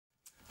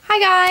Hi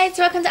guys,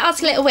 welcome to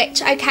Ask a Little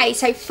Witch. Okay,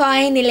 so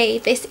finally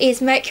this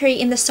is Mercury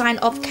in the sign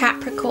of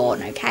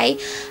Capricorn, okay?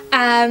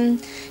 Now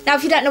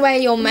if you don't know where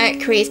your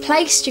Mercury is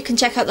placed, you can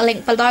check out the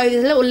link below.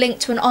 There's a little link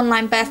to an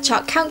online birth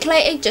chart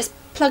calculator. Just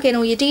plug in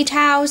all your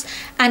details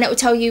and it will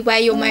tell you where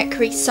your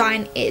Mercury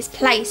sign is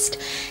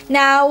placed.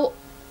 Now,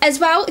 as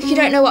well, if you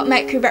don't know what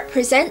Mercury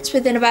represents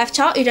within a birth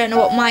chart, you don't know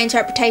what my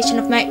interpretation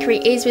of Mercury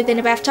is within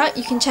a birth chart,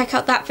 you can check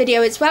out that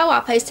video as well.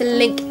 I'll post a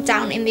link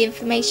down in the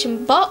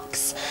information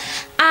box.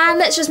 And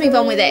let's just move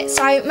on with it.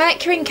 So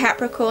Mercury in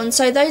Capricorn.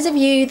 So those of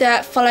you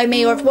that follow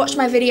me or have watched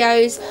my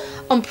videos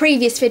on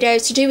previous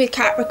videos to do with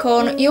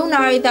Capricorn, you'll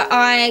know that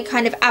I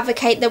kind of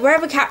advocate that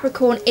wherever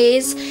Capricorn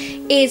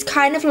is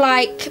kind of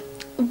like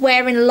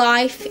where in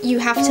life you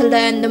have to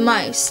learn the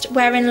most.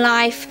 Where in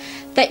life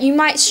that you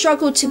might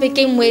struggle to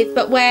begin with,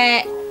 but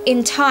where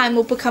in time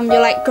will become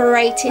your like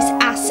greatest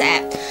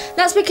asset.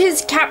 That's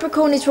because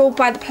Capricorn is ruled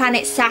by the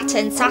planet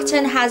Saturn.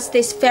 Saturn has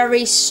this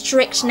very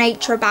strict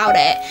nature about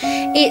it.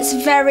 It's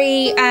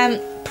very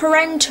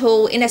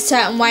parental in a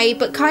certain way,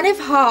 but kind of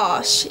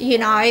harsh, you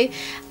know.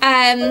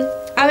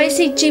 I would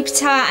see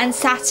Jupiter and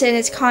Saturn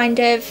as kind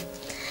of,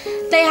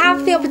 they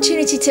have the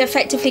opportunity to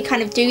effectively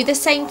kind of do the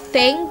same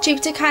thing.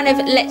 Jupiter kind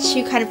of lets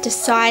you kind of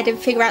decide and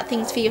figure out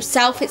things for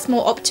yourself. It's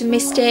more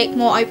optimistic,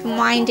 more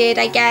open-minded,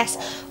 I guess,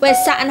 where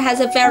Saturn has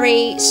a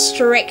very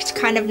strict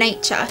kind of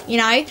nature, you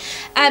know.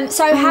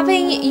 So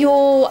having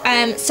your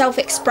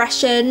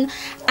self-expression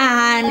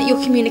and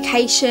your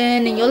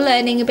communication and your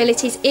learning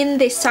abilities in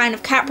this sign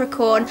of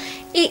Capricorn,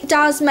 it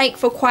does make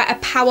for quite a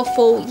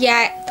powerful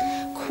yet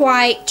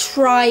quite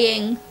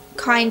trying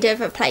kind of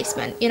a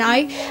placement, you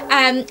know.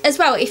 As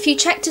well, if you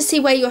check to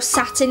see where your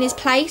Saturn is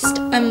placed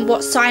and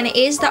what sign it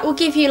is, that will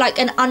give you like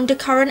an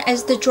undercurrent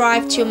as the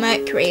drive to your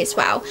Mercury as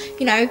well,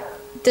 you know.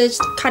 There's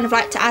kind of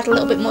like to add a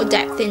little bit more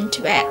depth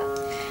into it.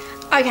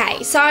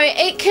 Okay, so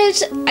it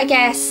could, I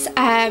guess,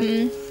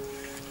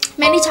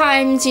 many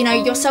times, you know,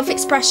 your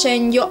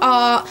self-expression, your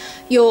art,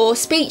 your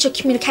speech, your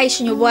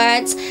communication, your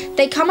words,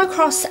 they come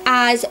across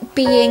as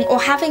being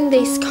or having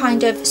this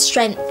kind of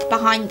strength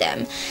behind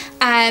them.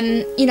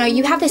 You know,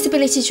 you have this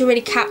ability to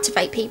really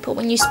captivate people.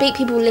 When you speak,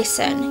 people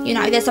listen. You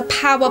know, there's a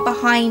power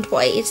behind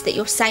what it is that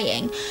you're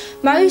saying.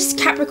 Most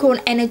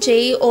Capricorn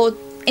energy, or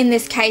in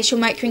this case your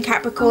Mercury in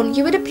Capricorn,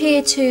 you would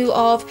appear to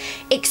have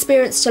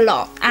experienced a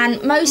lot,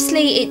 and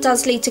mostly it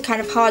does lead to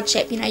kind of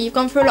hardship. You know, you've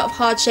gone through a lot of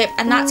hardship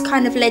and that's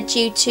kind of led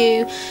you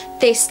to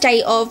this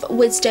state of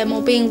wisdom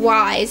or being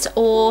wise,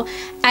 or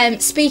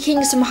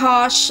speaking some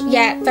harsh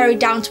yet very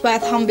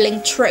down-to-earth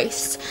humbling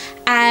truths.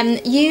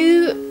 And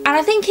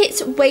I think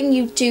it's when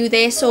you do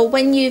this, or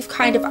when you've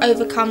kind of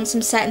overcome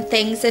some certain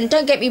things, and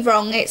don't get me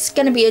wrong, it's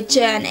going to be a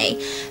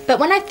journey, but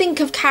when I think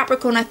of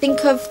Capricorn, I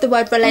think of the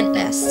word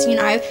relentless. You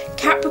know,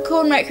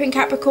 Capricorn, Mercury in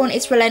Capricorn,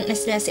 it's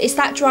relentlessness. It's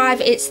that drive,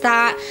 it's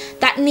that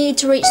need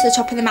to reach the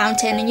top of the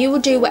mountain, and you will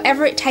do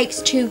whatever it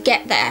takes to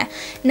get there.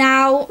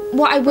 Now,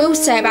 what I will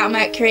say about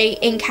Mercury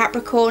in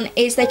Capricorn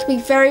is they can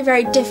be very,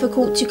 very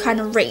difficult to kind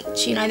of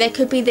reach. You know, there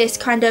could be this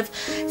kind of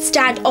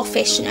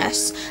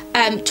standoffishness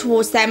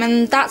towards them,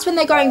 and that's when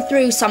they're going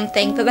through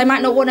something that they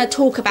might not want to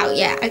talk about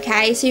yet,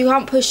 okay? So you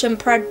can't push and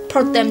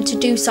prod them to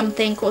do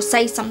something or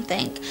say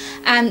something.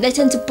 They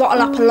tend to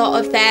bottle up a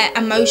lot of their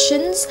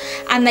emotions,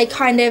 and they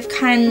kind of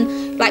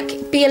can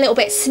like be a little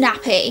bit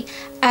snappy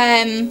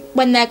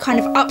when they're kind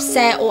of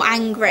upset or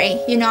angry,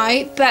 you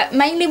know. But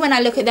mainly when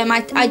I look at them,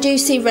 I do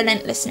see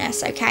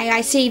relentlessness, okay?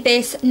 I see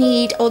this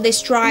need or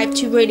this drive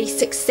to really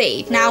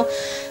succeed. Now,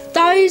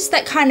 those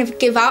that kind of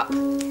give up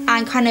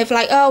and kind of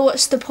like, oh,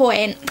 what's the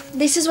point?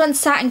 This is when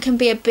Saturn can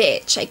be a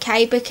bitch,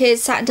 okay?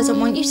 Because Saturn doesn't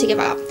want you to give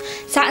up.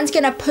 Saturn's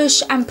gonna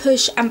push and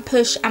push and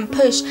push and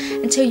push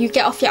until you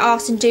get off your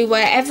ass and do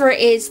whatever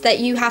it is that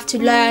you have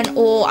to learn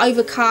or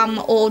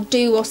overcome or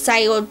do or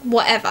say or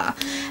whatever.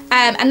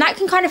 And that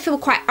can kind of feel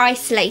quite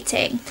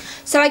isolating.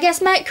 So I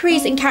guess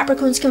Mercury's and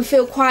Capricorns can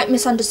feel quite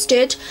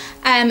misunderstood.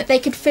 They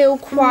could feel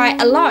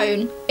quite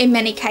alone in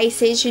many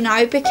cases, you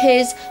know,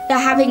 because they're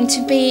having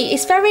to be,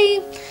 it's very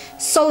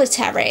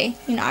solitary,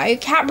 you know.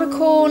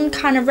 Capricorn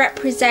kind of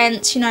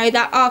represents, you know,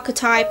 that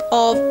archetype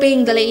of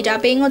being the leader,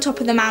 being on top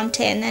of the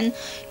mountain. And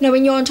you know,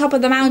 when you're on top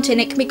of the mountain,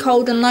 it can be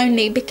cold and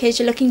lonely because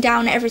you're looking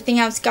down at everything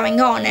else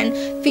going on,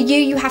 and for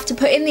you have to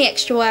put in the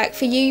extra work.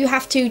 For you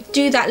have to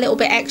do that little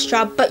bit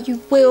extra, but you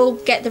will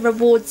get the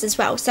rewards as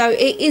well, so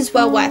it is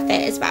well worth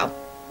it as well.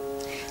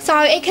 So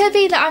it could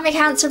be that I'm a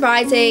Cancer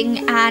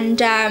rising,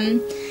 and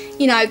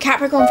you know,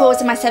 Capricorn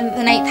falls in my 7th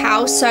and 8th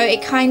house, so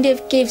it kind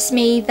of gives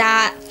me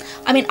that,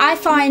 I mean, I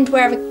find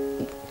wherever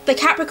the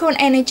Capricorn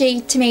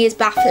energy to me is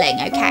baffling,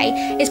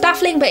 okay? It's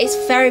baffling, but it's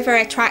very,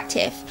 very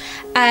attractive.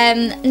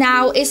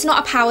 Now, it's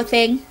not a power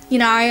thing, you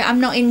know. I'm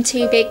not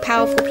into big,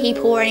 powerful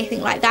people or anything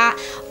like that.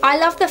 I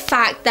love the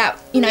fact that,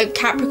 you know,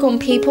 Capricorn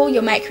people,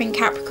 your Mercury in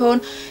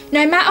Capricorn,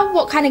 no matter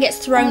what kind of gets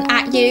thrown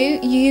at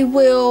you, you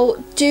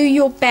will do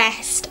your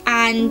best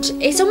and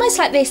it's almost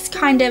like this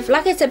kind of,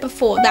 like I said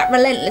before, that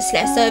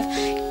relentlessness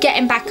of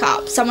getting back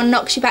up. Someone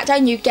knocks you back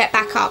down, you get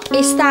back up.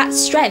 It's that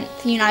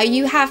strength, you know,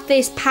 you have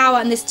this power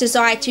and this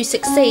desire to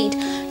succeed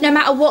no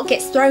matter what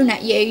gets thrown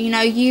at you. You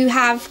know,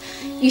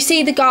 you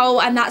see the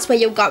goal and that's where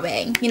you're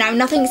going. You know,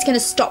 nothing's going to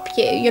stop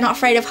you. You're not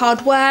afraid of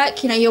hard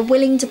work. You know, you're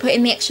willing to put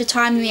in the extra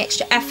time and the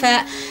extra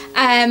effort.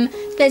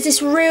 There's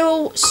this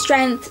real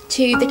strength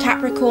to the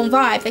Capricorn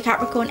vibe, the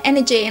Capricorn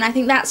energy, and I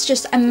think that's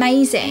just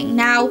amazing.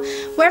 Now,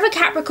 wherever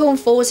Capricorn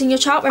falls in your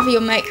chart, whether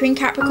your Mercury in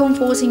Capricorn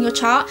falls in your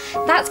chart,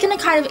 that's going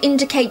to kind of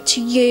indicate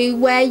to you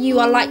where you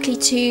are likely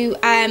to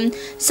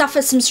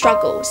suffer some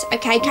struggles.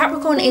 Okay,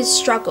 Capricorn is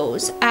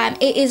struggles,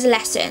 it is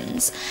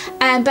lessons,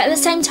 but at the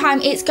same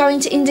time it's going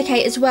to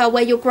indicate as well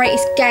where your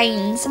greatest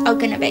gains are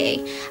going to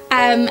be.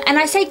 And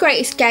I say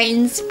greatest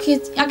gains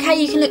because,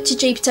 okay, you can look to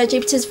Jupiter.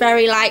 Jupiter's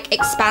very like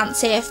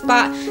expansive,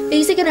 but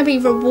these are going to be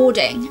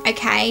rewarding.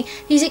 Okay,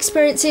 these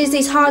experiences,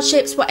 these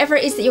hardships, whatever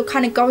it is that you're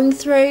kind of going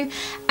through,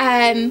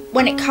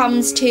 when it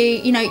comes to,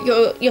 you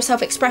know, your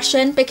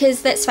self-expression,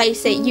 because let's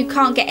face it, you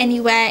can't get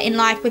anywhere in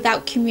life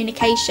without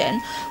communication,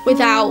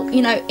 without,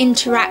 you know,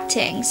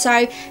 interacting.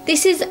 So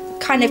this is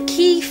kind of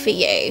key for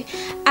you,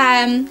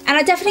 and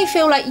I definitely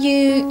feel like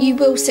you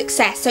will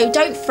success. So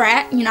don't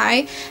fret. You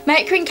know,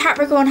 Mercury in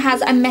Capricorn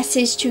has a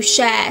message to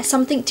share,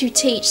 something to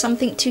teach,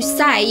 something to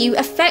say. You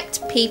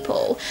affect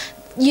people,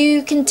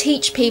 you can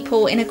teach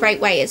people in a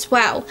great way as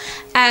well.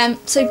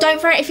 So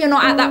don't fret if you're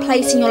not at that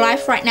place in your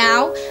life right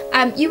now.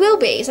 You will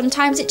be.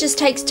 Sometimes it just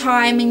takes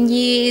time and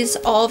years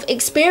of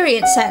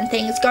experience certain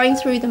things, going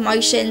through the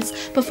motions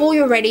before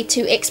you're ready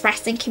to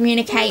express and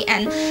communicate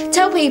and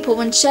tell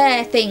people and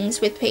share things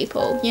with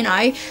people, you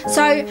know.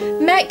 So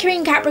Mercury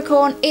in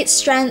Capricorn, its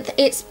strength,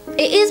 it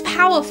is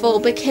powerful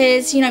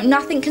because, you know,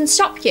 nothing can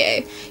stop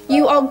you.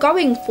 You are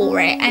going for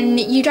it and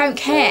you don't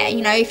care.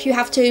 You know, if you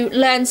have to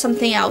learn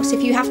something else,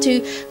 if you have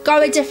to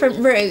go a different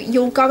route,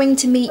 you're going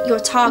to meet your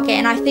target,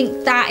 and I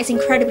think that is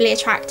incredibly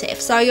attractive.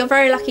 So you're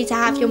very lucky to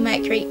have your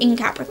Mercury in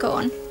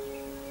Capricorn.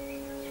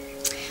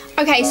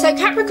 Okay, so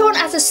Capricorn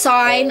as a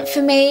sign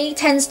for me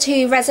tends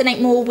to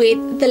resonate more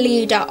with the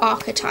leader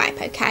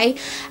archetype. Okay,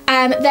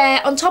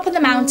 they're on top of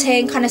the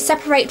mountain, kind of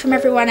separate from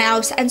everyone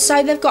else, and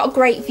so they've got a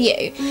great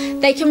view.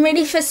 They can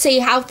really foresee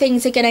how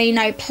things are going to, you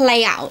know,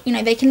 play out. You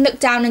know, they can look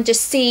down and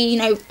just see, you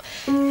know,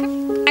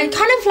 and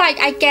kind of like,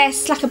 I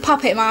guess, like a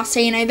puppet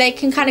master, you know, they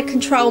can kind of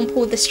control and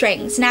pull the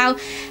strings. Now,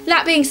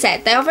 that being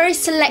said, they are very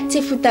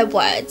selective with their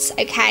words.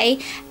 Okay,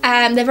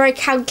 they're very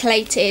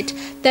calculated,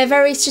 they're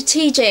very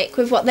strategic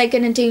with what they're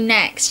going to do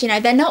next. You know,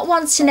 they're not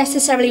ones to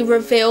necessarily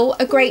reveal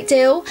a great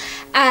deal.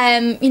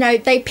 You know,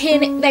 they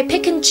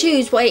pick and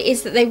choose what it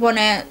is that they want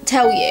to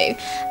tell you,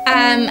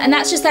 and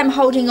that's just them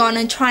holding on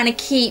and trying to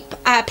keep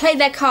play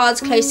their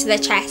cards close to their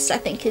chest, I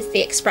think is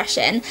the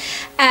expression.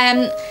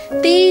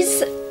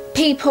 These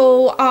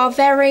people are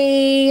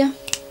very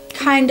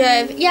kind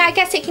of, yeah, I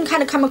guess it can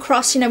kind of come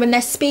across, you know, when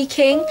they're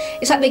speaking,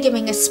 it's like they're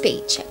giving a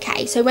speech.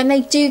 Okay, so when they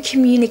do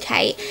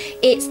communicate,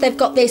 they've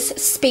got this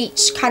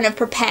speech kind of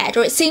prepared,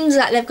 or it seems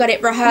like they've got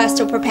it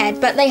rehearsed or prepared,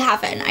 but they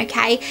haven't.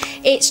 Okay,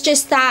 it's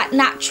just that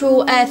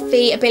natural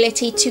earthy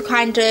ability to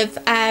kind of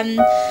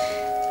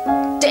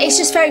it's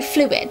just very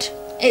fluid.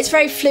 It's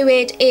very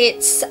fluid,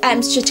 it's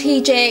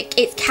strategic,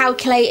 it's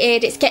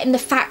calculated, it's getting the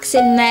facts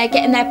in there,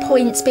 getting their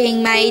points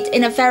being made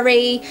in a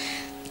very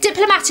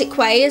diplomatic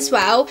way as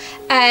well.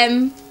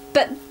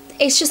 But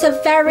it's just a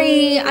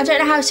very, I don't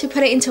know how to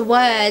put it into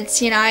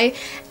words, you know.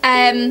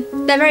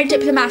 They're very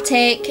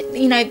diplomatic,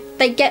 you know,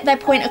 they get their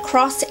point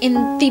across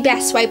in the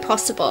best way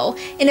possible,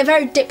 in a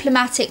very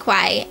diplomatic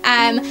way.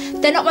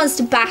 They're not ones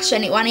to bash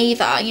anyone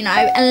either, you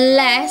know,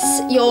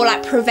 unless you're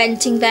like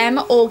preventing them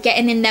or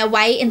getting in their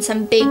way in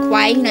some big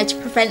way, you know, to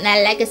prevent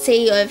their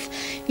legacy of,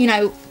 you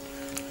know,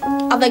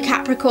 other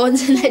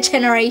Capricorns in their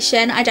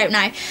generation. I don't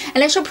know,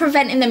 unless you're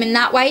preventing them in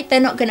that way,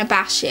 they're not going to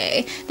bash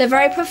you. They're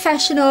very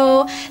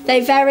professional,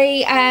 they're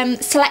very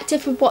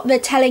selective with what they're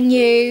telling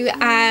you.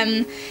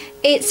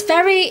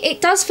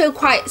 It does feel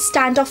quite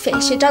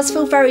standoffish, it does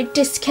feel very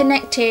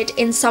disconnected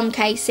in some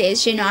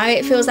cases, you know.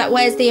 It feels like,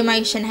 where's the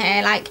emotion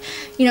here, like,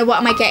 you know, what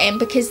am I getting?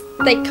 Because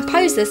they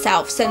compose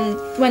themselves, and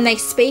when they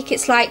speak,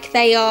 it's like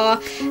they are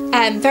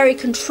very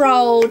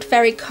controlled,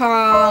 very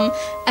calm,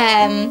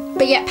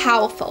 but yet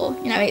powerful.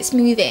 You know, it's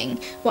moving.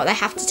 What they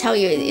have to tell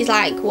you is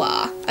like,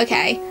 wow,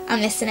 okay,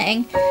 I'm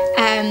listening.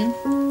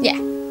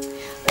 Yeah.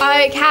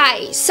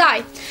 Okay,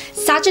 so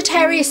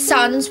Sagittarius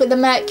suns with a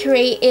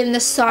Mercury in the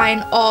sign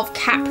of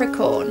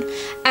Capricorn.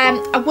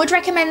 I would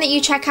recommend that you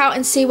check out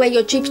and see where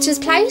your Jupiter's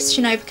placed,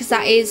 you know, because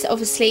that is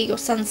obviously your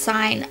sun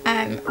sign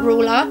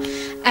ruler.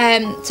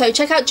 So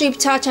check out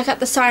Jupiter, check out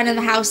the sign and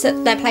the house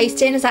that they're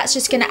placed in, as that's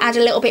just going to add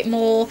a little bit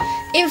more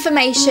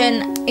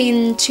information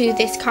into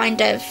this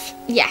kind of,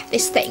 yeah,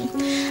 this thing.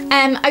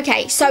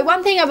 Okay, so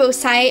one thing I will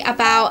say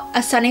about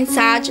a sun in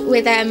Sag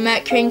with a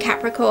Mercury in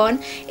Capricorn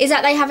is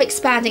that they have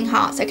expanding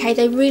hearts. okay?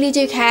 They really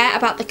do care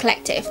about the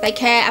collective. They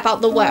care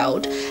about the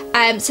world.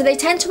 So they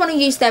tend to want to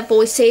use their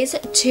voices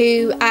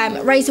to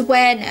raise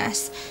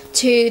awareness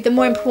to the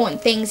more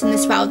important things in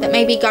this world that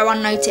maybe go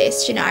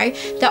unnoticed, you know.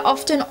 They're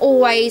often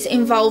always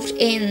involved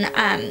in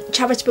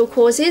charitable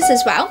causes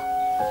as well.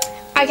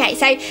 Okay,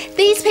 so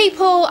these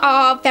people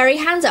are very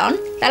hands-on.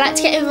 They like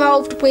to get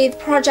involved with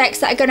projects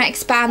that are going to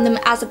expand them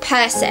as a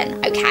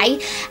person,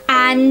 okay?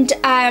 And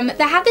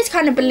they have this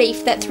kind of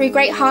belief that through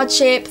great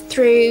hardship,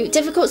 through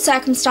difficult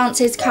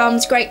circumstances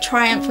comes great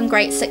triumph and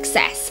great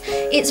success.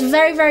 It's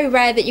very, very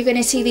rare that you're going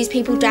to see these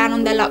people down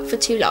on their luck for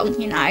too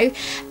long, you know.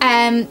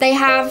 They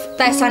have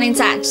their sun in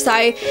Sag, so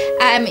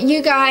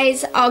you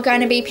guys are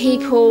going to be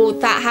people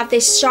that have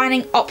this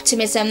shining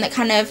optimism that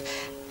kind of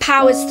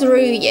powers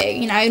through you,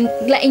 you know,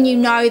 letting you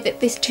know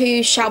that this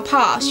too shall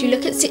pass. You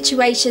look at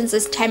situations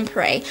as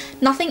temporary.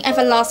 Nothing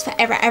ever lasts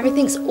forever.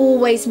 Everything's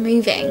always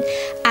moving.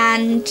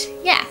 And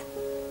yeah.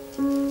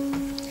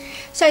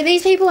 So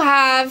these people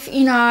have,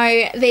 you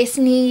know, this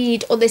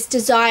need or this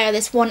desire,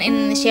 this wanting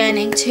and this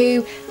yearning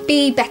to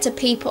be better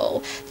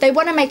people. They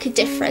want to make a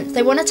difference.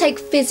 They want to take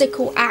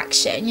physical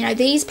action. You know,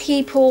 these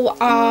people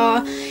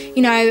are,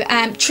 you know,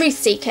 truth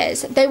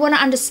seekers. They want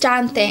to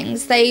understand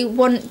things. They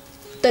want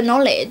the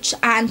knowledge,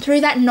 and through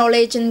that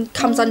knowledge and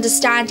comes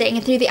understanding,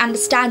 and through the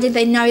understanding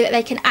they know that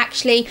they can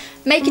actually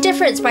make a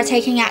difference by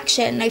taking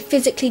action, you know,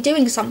 physically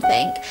doing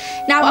something.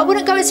 Now I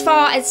wouldn't go as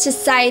far as to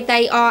say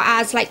they are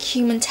as like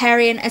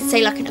humanitarian as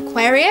say like an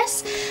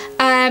Aquarius,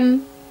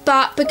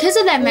 but because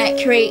of their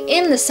Mercury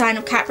in the sign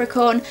of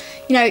Capricorn,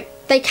 you know,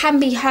 they can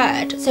be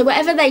heard. So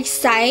whatever they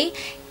say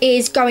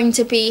is going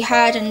to be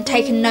heard and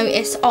taken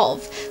notice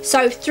of.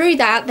 So through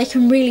that, they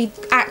can really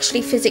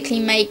actually physically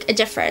make a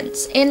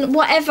difference in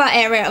whatever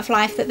area of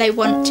life that they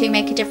want to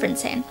make a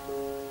difference in.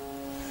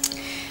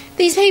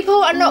 These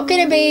people are not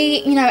going to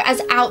be, you know,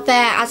 as out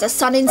there as a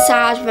sun in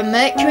Sag with a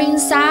Mercury in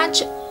Sag.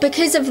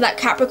 Because of that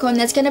Capricorn,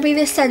 there's going to be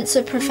this sense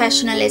of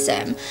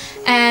professionalism.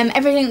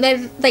 Everything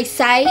they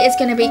say is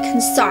going to be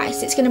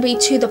concise. It's going to be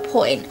to the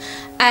point.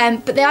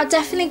 But they are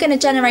definitely going to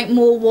generate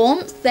more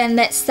warmth than,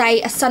 let's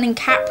say, a sun in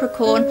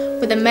Capricorn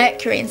with a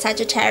Mercury in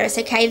Sagittarius,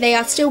 okay? They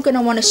are still going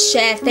to want to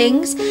share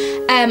things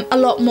a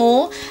lot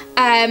more.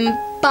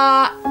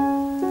 But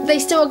they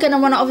still are going to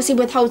want to obviously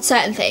withhold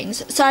certain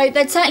things. So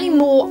they're certainly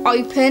more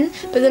open,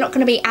 but they're not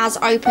going to be as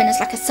open as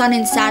like a sun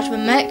in Sag with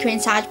Mercury in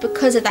Sag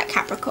because of that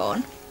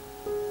Capricorn.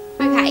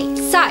 Okay,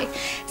 so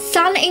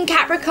sun in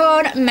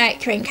Capricorn,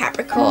 Mercury in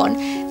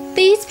Capricorn.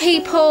 These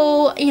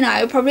people, you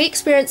know, probably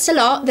experienced a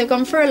lot. They've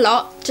gone through a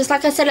lot, just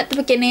like I said at the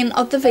beginning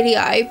of the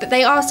video, but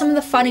they are some of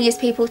the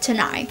funniest people to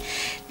know.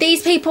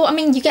 These people, I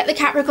mean, you get the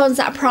Capricorns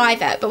that are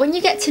private, but when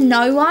you get to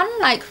know one,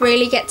 like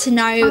really get to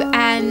know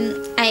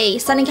a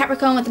sun in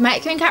Capricorn with the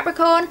Mercury in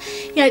Capricorn,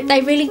 you know,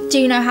 they really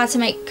do know how to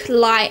make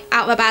light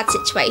out of a bad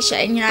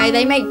situation. You know,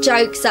 they make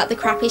jokes at the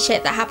crappy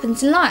shit that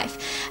happens in life.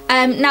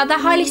 Now, they're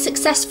highly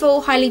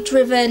successful, highly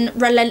driven,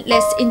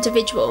 relentless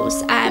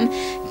individuals.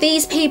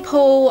 These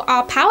people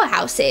are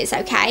powerhouses,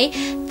 okay?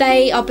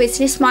 They are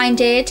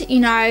business-minded,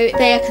 you know,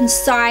 they are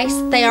concise,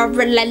 they are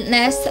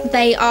relentless,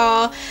 they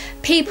are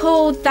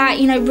people that,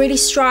 you know, really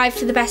strive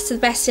for the best of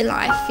the best in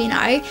life, you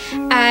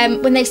know.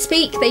 When they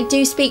speak, they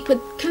do speak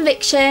with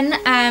conviction,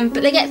 but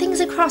they get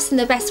things across in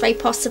the best way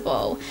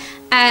possible.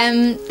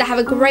 They have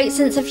a great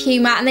sense of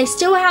humour, and they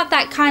still have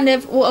that kind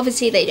of, well,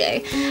 obviously they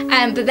do,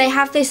 but they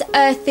have this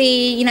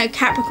earthy, you know,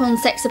 Capricorn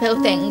sex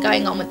appeal thing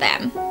going on with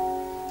them.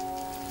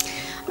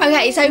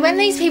 Okay, so when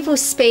these people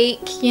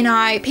speak, you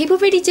know, people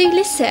really do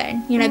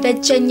listen. You know, they're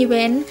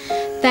genuine,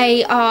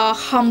 they are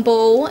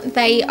humble,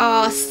 they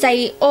are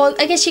or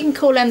I guess you can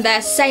call them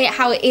their say it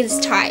how it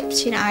is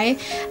types, you know.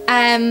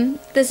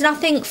 There's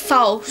nothing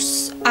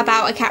false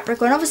about a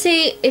Capricorn.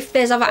 Obviously, if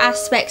there's other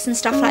aspects and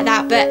stuff like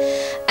that, but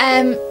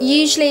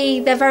usually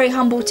they're very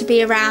humble to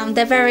be around.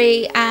 They're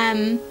very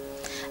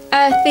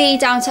earthy,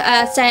 down to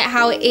earth, say it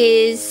how it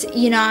is,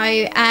 you know.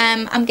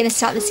 I'm gonna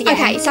start this again.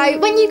 Okay, so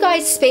when you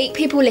guys speak,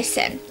 people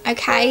listen,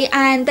 okay,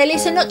 and they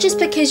listen not just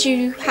because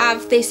you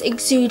have this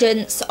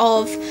exudance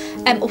of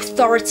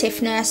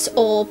authoritativeness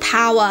or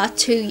power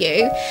to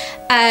you.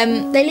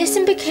 They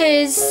listen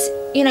because,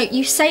 you know,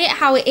 you say it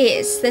how it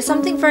is. There's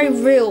something very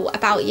real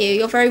about you.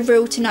 You're very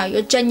real to know.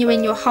 You're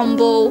genuine, you're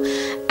humble.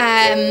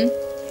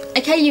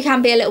 Okay, you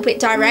can be a little bit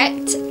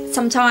direct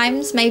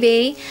sometimes,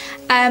 maybe,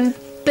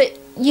 but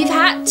you've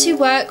had to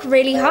work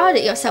really hard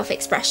at your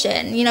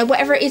self-expression. You know,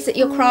 whatever it is that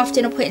you're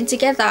crafting or putting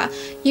together,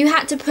 you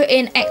had to put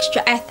in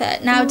extra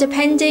effort. Now,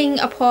 depending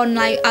upon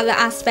like other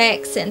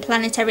aspects and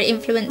planetary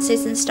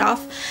influences and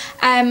stuff,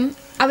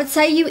 I would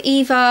say you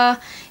either,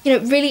 you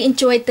know, really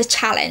enjoyed the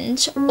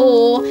challenge,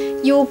 or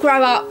you'll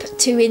grow up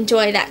to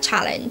enjoy that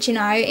challenge. You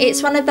know,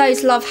 it's one of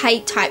those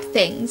love-hate type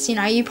things. You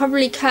know, you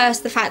probably curse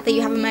the fact that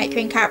you have a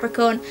Mercury in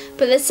Capricorn,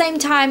 but at the same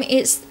time,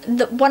 it's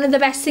one of the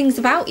best things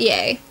about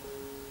you.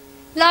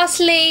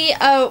 Lastly,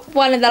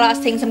 one of the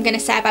last things I'm going to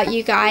say about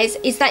you guys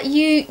is that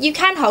you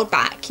can hold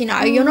back. You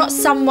know, you're not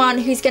someone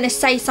who's going to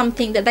say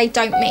something that they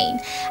don't mean,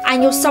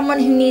 and you're someone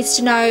who needs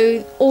to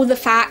know all the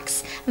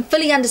facts and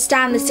fully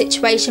understand the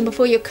situation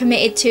before you're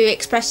committed to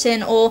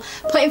expressing or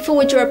putting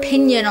forward your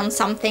opinion on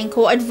something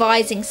or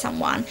advising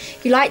someone.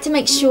 You like to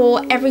make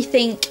sure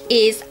everything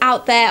is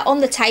out there on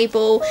the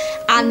table,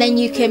 and then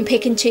you can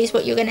pick and choose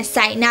what you're going to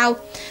say. Now,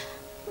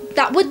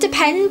 that would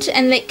depend,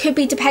 and it could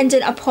be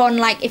dependent upon,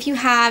 like, if you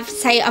have,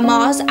 say, a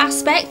Mars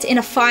aspect in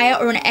a fire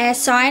or an air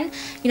sign,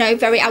 you know,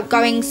 very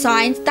outgoing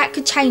signs, that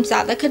could change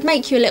that. That could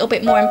make you a little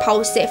bit more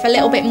impulsive, a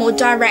little bit more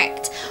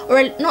direct,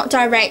 or not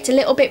direct, a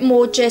little bit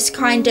more just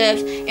kind of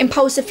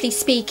impulsively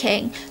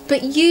speaking.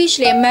 But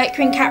usually a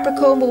Mercury in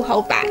Capricorn will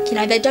hold back. You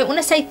know, they don't want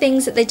to say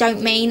things that they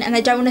don't mean, and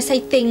they don't want to say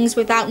things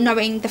without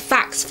knowing the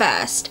facts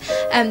first.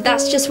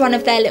 That's just one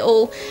of their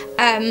little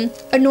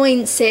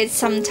annoyances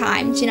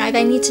sometimes. You know,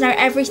 they need to know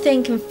everything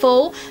in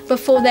full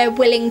before they're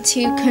willing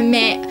to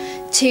commit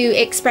to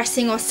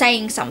expressing or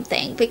saying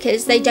something,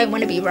 because they don't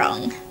want to be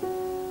wrong.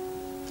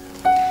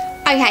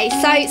 Okay,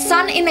 so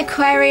Sun in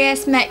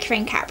Aquarius, Mercury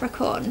in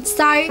Capricorn.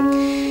 So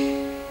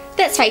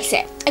let's face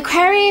it,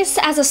 Aquarius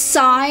as a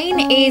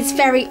sign is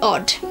very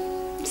odd.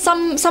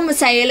 Some would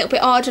say a little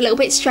bit odd, a little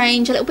bit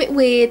strange, a little bit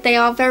weird. They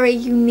are very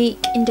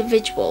unique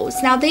individuals.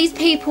 Now, these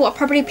people are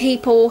probably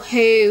people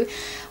who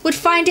would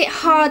find it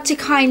hard to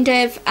kind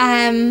of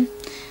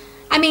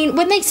I mean,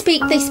 when they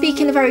speak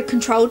in a very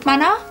controlled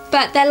manner,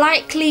 but they're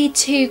likely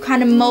to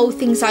kind of mull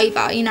things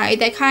over. You know,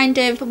 they're kind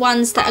of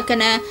ones that are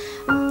gonna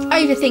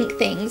overthink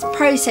things,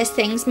 process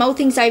things, mull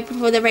things over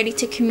before they're ready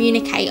to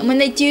communicate. And when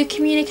they do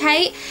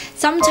communicate,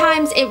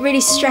 sometimes it really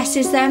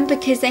stresses them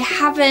because they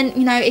haven't,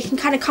 you know, it can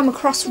kind of come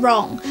across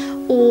wrong,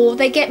 or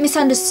they get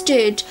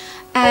misunderstood.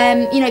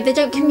 You know, they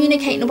don't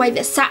communicate in a way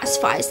that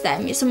satisfies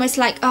them. It's almost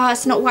like, oh,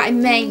 it's not what I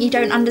meant, you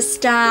don't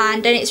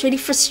understand, and it's really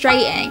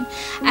frustrating.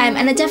 And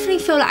I definitely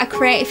feel like a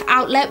creative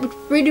outlet would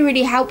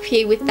really help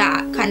you with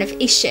that kind of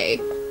issue.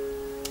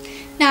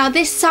 Now,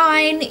 this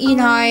sign, you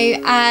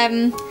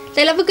know,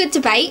 they love a good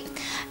debate,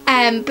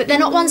 but they're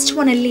not ones to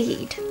want to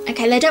lead.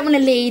 Okay, they don't want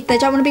to lead, they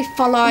don't want to be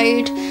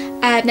followed.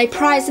 They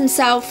pride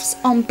themselves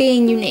on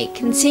being unique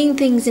and seeing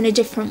things in a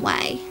different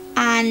way.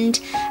 And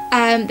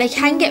they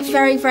can get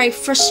very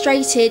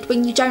frustrated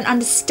when you don't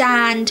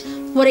understand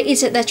what it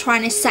is that they're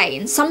trying to say,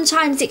 and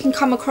sometimes it can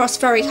come across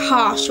very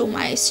harsh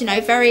almost, you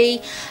know,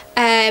 very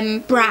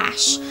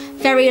brash,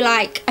 very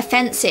like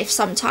offensive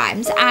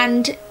sometimes,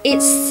 and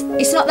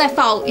it's not their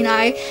fault, you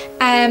know.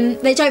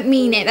 They don't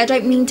mean it, they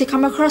don't mean to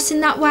come across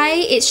in that way.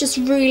 It's just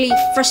really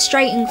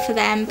frustrating for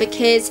them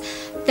because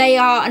they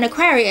are an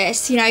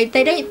Aquarius, you know,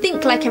 they don't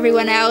think like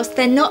everyone else,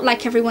 they're not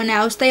like everyone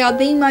else, they are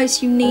the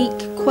most unique,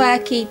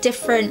 quirky,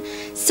 different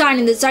sign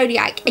in the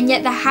zodiac, and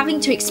yet they're having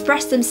to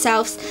express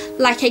themselves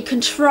like a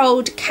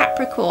controlled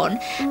Capricorn,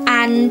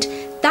 and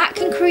that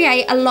can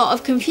create a lot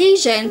of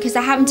confusion because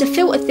they're having to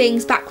filter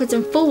things backwards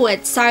and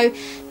forwards. So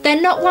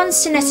they're not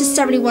ones to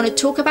necessarily want to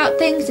talk about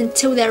things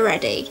until they're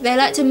ready. They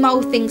like to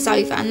mull things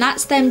over, and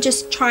that's them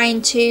just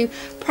trying to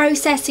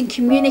process and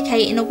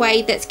communicate in a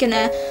way that's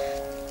gonna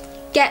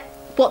get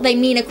what they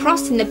mean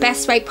across in the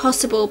best way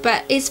possible.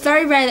 But it's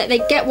very rare that they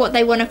get what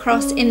they want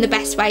across in the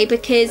best way,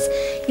 because,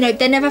 you know,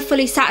 they're never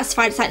fully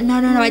satisfied. It's like, no,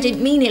 I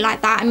didn't mean it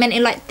like that, I meant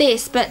it like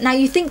this, but now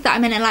you think that I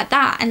meant it like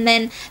that, and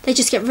then they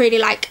just get really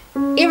like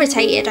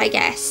irritated, I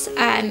guess,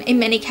 in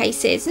many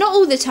cases. Not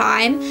all the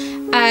time,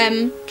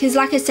 because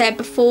like I said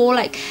before,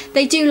 like,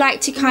 they do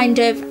like to kind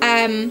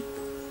of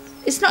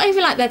it's not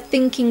even like they're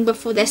thinking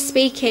before they're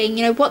speaking.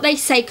 You know, what they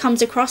say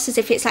comes across as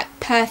if it's like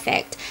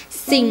perfect,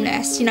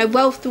 seamless, you know,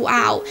 well thought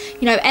out,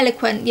 you know,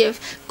 eloquent, you've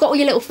got all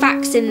your little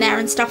facts in there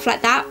and stuff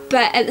like that,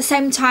 but at the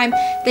same time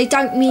they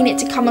don't mean it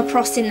to come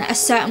across in a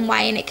certain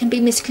way, and it can be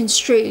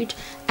misconstrued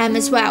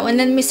as well, and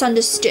then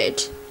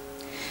misunderstood.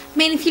 I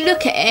mean, if you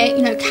look at it,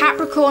 you know,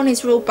 Capricorn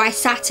is ruled by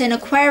Saturn,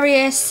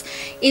 Aquarius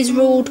is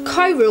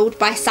co-ruled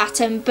by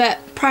Saturn, but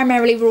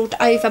primarily ruled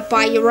over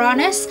by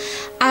Uranus.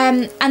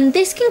 And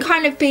this can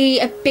kind of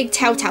be a big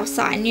telltale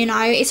sign, you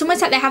know. It's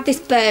almost like they have this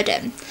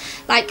burden.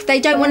 Like,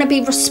 they don't want to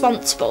be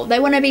responsible. They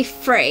want to be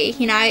free,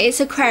 you know. It's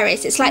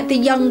Aquarius. It's like the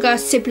younger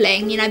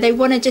sibling, you know. They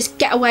want to just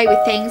get away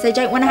with things. They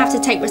don't want to have to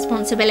take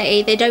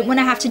responsibility. They don't want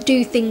to have to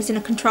do things in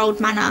a controlled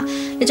manner.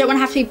 They don't want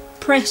to have to be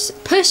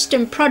pushed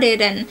and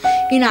prodded and,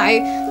 you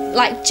know,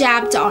 like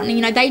jabbed on.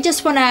 You know, they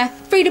just want to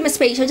freedom of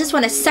speech. They just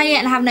want to say it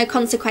and have no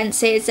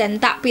consequences,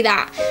 and that be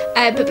that.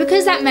 But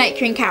because that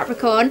Mercury in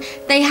Capricorn,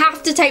 they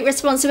have to take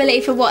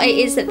responsibility for what it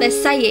is that they're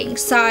saying.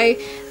 So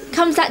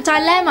comes that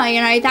dilemma,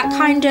 you know, that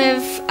kind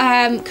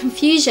of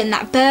confusion,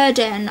 that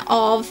burden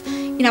of,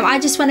 you know, I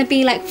just want to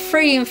be like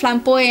free and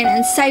flamboyant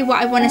and say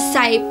what I want to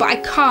say, but I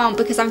can't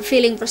because I'm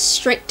feeling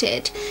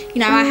restricted.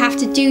 You know, I have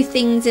to do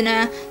things in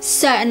a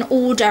certain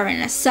order, in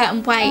a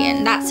certain way,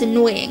 and that's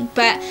annoying.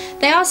 But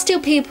they are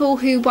still people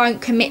who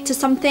won't commit to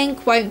something,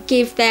 won't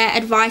give their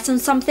advice on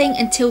something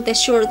until they're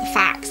sure of the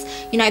facts.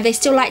 You know, they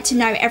still like to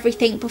know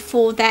everything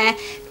before they're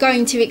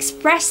going to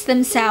express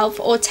themselves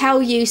or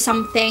tell you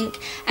something.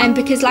 And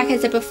because, like I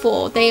said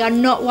before, they are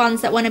not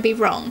ones that want to be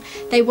wrong.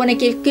 They want to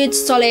give good,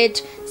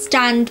 solid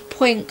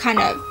standpoint, kind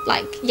of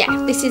like,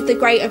 yeah, this is the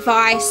great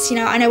advice, you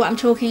know, I know what I'm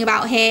talking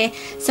about here.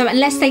 So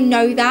unless they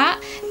know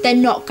that, they're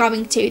not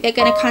going to. They're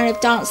going to kind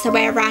of dance their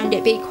way around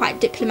it, be quite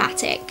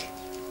diplomatic.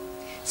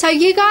 So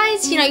you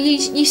guys, you know,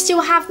 you still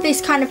have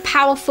this kind of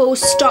powerful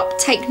stop,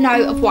 take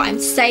note of what I'm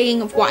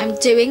saying, of what I'm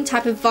doing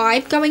type of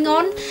vibe going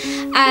on.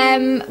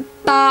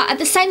 But at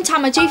the same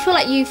time, I do feel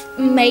like you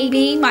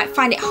maybe might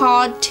find it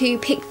hard to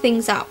pick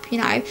things up, you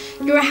know.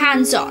 You're a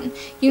hands-on.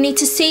 You need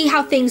to see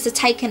how things are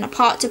taken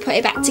apart to put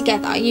it back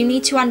together. You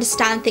need to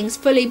understand things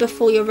fully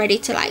before you're ready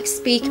to like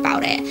speak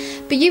about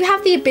it. But you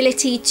have the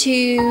ability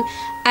to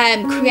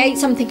create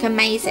something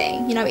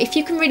amazing. You know, if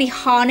you can really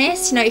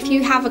harness, you know, if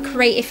you have a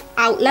creative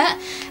outlet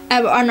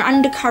or an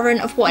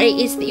undercurrent of what it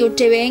is that you're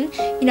doing,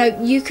 you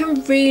know, you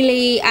can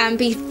really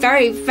be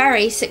very,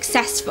 very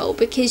successful,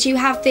 because you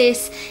have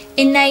this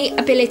innate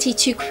ability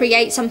to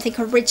create something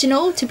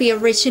original, to be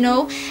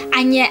original,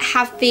 and yet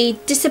have the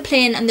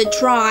discipline and the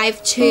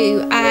drive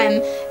to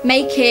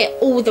make it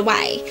all the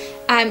way.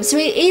 So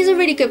it is a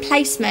really good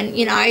placement,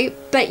 you know,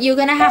 but you're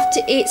gonna have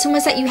to, it's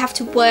almost like you have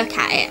to work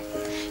at it,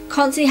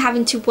 constantly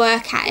having to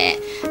work at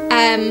it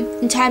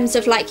in terms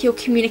of like your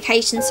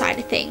communication side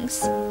of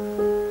things.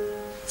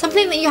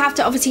 Something that you have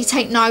to obviously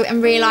take note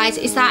and realize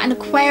is that an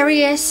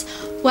Aquarius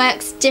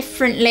works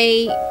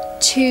differently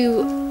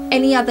to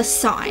any other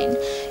sign.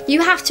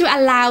 You have to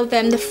allow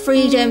them the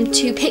freedom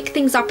to pick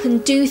things up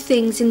and do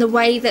things in the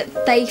way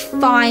that they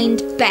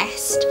find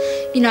best.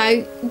 You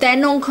know, they're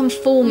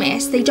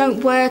non-conformist. They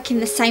don't work in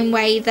the same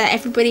way that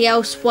everybody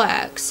else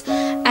works.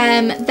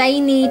 They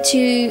need to,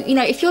 you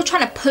know, if you're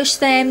trying to push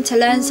them to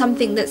learn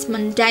something that's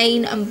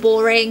mundane and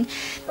boring,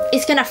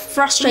 it's going to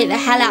frustrate the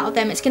hell out of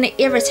them. It's going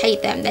to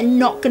irritate them. They're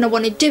not going to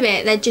want to do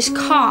it. They just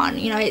can't,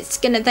 you know,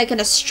 they're going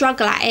to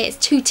struggle at it. It's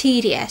too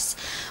tedious.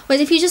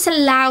 Whereas if you just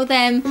allow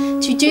them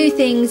to do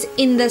things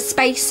in the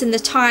space and the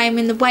time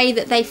in the way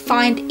that they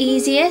find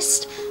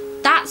easiest,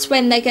 that's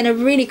when they're going to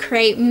really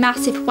create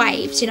massive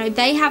waves. You know,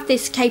 they have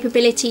this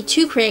capability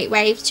to create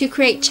waves, to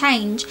create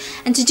change,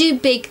 and to do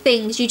big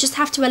things. You just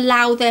have to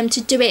allow them to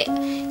do it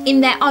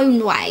in their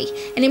own way,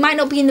 and it might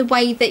not be in the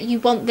way that you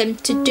want them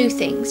to do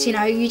things. You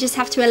know, you just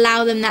have to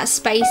allow them that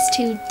space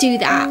to do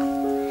that.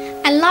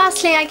 And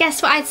lastly, I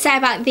guess what I'd say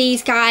about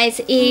these guys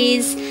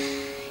is,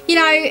 you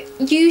know,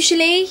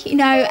 usually, you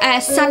know,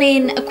 Sun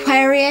in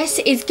Aquarius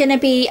is going to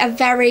be a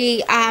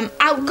very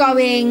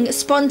outgoing,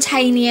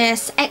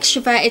 spontaneous,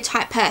 extroverted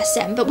type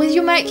person. But with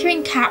your Mercury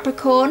in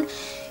Capricorn,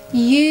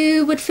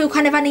 you would feel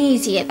kind of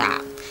uneasy at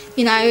that.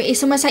 You know,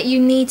 it's almost like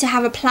you need to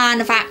have a plan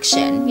of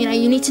action. You know,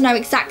 you need to know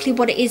exactly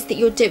what it is that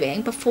you're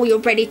doing before you're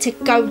ready to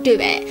go do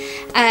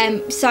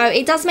it. So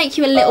it does make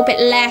you a little bit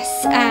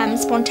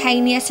less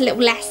spontaneous, a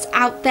little less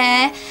out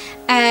there.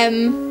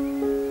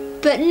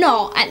 But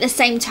not at the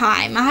same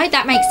time. I hope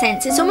that makes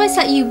sense. It's almost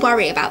like you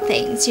worry about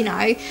things, you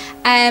know.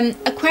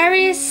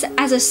 Aquarius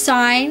as a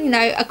sign, you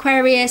know,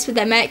 Aquarius with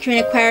their Mercury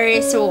in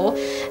Aquarius, or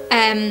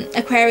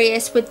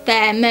Aquarius with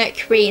their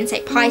Mercury in,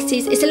 say,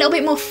 Pisces, it's a little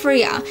bit more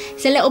freer.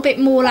 It's a little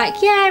bit more like,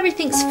 yeah,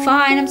 everything's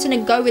fine, I'm just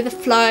gonna go with the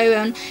flow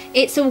and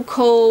it's all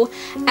cool.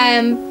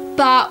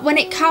 But when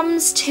it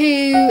comes to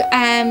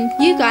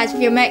you guys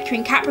with your Mercury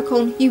in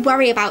Capricorn, you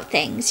worry about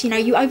things, you know,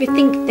 you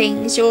overthink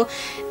things, you're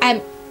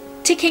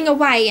ticking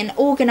away and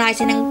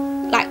organising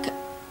and like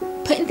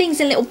putting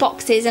things in little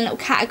boxes and little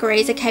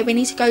categories. Okay, we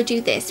need to go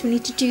do this, we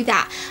need to do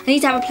that, I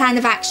need to have a plan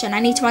of action, I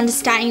need to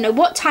understand, you know,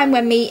 what time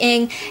we're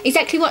meeting,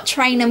 exactly what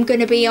train I'm going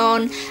to be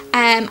on,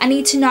 I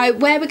need to know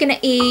where we're going to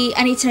eat,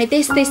 I need to know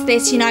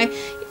this, you know.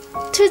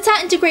 To a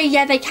certain degree,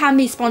 yeah, they can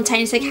be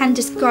spontaneous, they can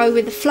just go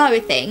with the flow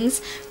of things,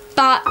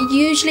 but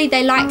usually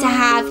they like to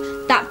have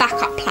that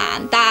backup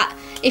plan, that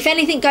if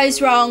anything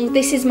goes wrong,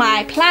 this is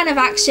my plan of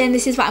action,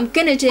 this is what I'm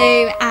gonna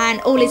do,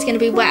 and all is gonna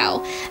be well.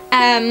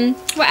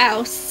 What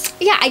else?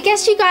 Yeah, I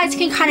guess you guys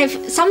can kind of,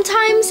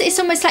 sometimes it's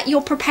almost like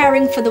you're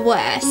preparing for the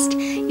worst,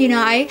 you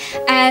know.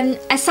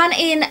 A Sun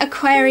in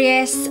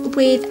Aquarius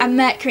with a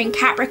Mercury in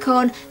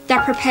Capricorn, they're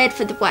prepared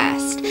for the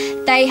worst.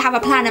 They have a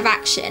plan of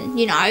action,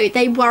 you know.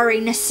 They worry,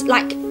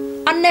 like,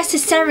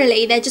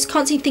 unnecessarily. They're just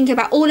constantly thinking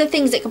about all the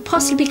things that could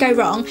possibly go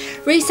wrong,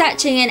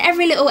 researching in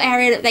every little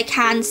area that they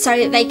can so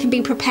that they can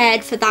be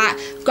prepared for that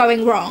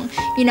going wrong.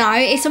 You know,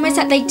 it's almost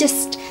like they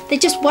just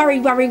worry.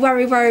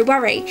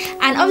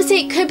 And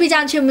obviously it could be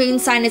down to your moon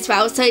sign as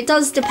well, so it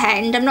does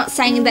depend. I'm not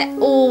saying that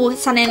all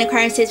Sun in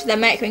Aquarius with their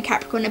Mercury in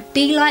Capricorn would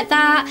be like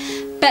that,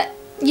 but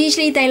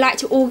usually they like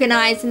to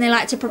organise and they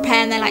like to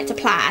prepare and they like to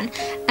plan,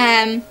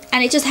 and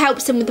it just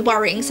helps them with the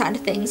worrying side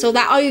of things, or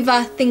that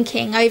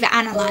overthinking,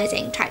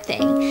 over-analysing type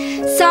thing.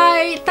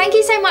 So thank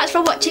you so much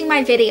for watching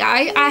my video.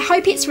 I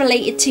hope it's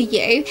related to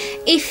you.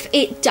 If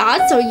it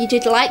does, or you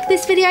did like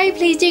this video,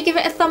 please do give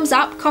it a thumbs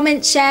up,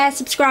 comment, share,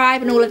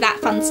 subscribe and all of that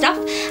fun stuff,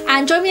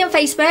 and join me on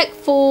Facebook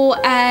for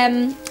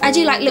I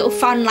do like little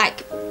fun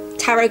like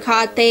tarot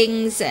card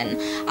things and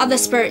other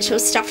spiritual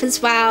stuff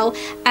as well.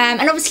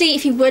 And obviously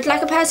if you would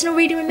like a personal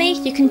reading with me,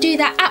 you can do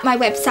that at my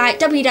website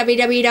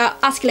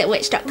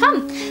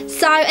www.askalittlewitch.com.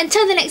 So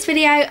until the next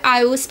video,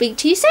 I will speak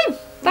to you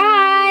soon.